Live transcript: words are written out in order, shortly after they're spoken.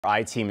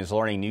Our team is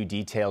learning new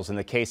details in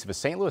the case of a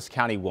St. Louis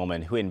County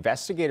woman who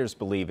investigators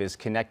believe is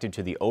connected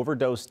to the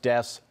overdose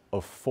deaths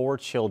of 4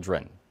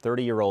 children.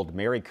 30-year-old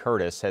Mary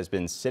Curtis has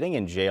been sitting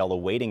in jail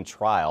awaiting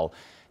trial.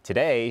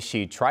 Today,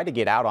 she tried to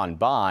get out on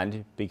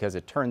bond because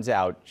it turns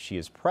out she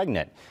is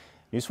pregnant.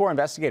 News 4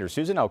 investigator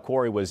Susan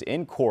Elcory was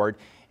in court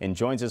and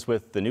joins us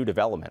with the new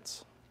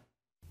developments.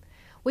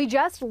 We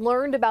just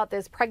learned about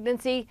this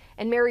pregnancy,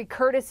 and Mary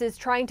Curtis is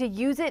trying to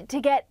use it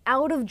to get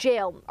out of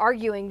jail,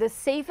 arguing the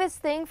safest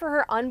thing for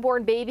her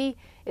unborn baby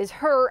is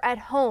her at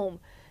home.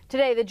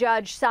 Today, the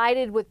judge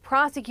sided with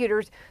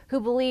prosecutors who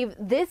believe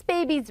this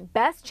baby's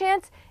best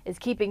chance is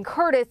keeping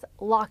Curtis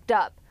locked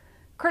up.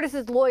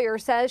 Curtis's lawyer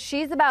says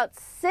she's about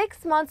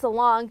 6 months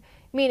along,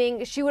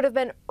 meaning she would have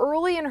been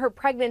early in her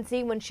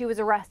pregnancy when she was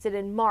arrested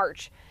in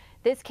March.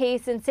 This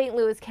case in St.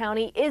 Louis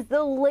County is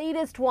the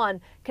latest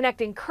one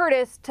connecting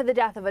Curtis to the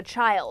death of a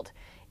child.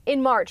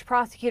 In March,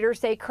 prosecutors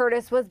say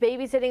Curtis was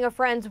babysitting a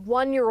friend's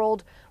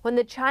 1-year-old when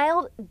the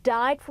child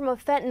died from a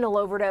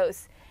fentanyl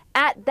overdose.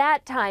 At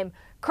that time,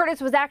 Curtis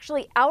was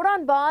actually out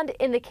on bond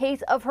in the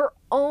case of her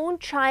own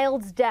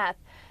child's death.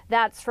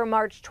 That's from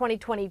March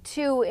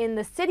 2022 in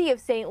the city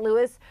of St.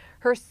 Louis.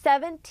 Her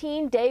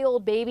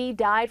 17-day-old baby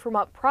died from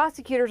what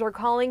prosecutors are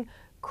calling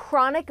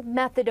chronic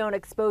methadone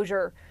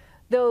exposure.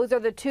 Those are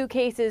the 2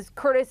 cases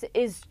Curtis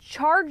is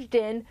charged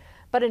in,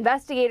 but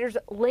investigators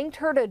linked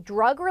her to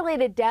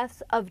drug-related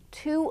deaths of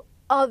 2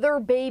 other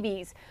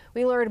babies.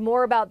 We learned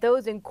more about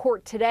those in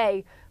court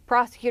today.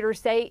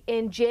 Prosecutors say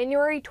in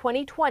January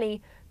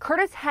 2020,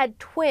 Curtis had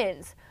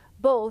twins.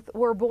 Both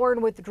were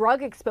born with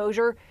drug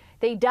exposure.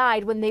 They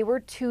died when they were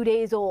 2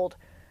 days old.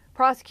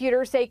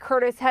 Prosecutors say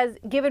Curtis has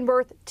given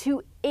birth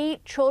to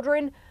 8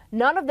 children.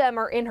 None of them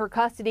are in her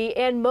custody,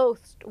 and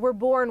most were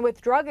born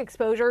with drug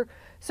exposure.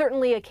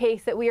 Certainly a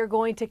case that we are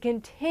going to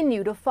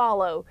continue to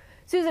follow.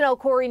 Susan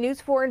Elcory,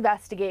 News 4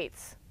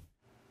 investigates.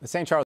 The St. Charles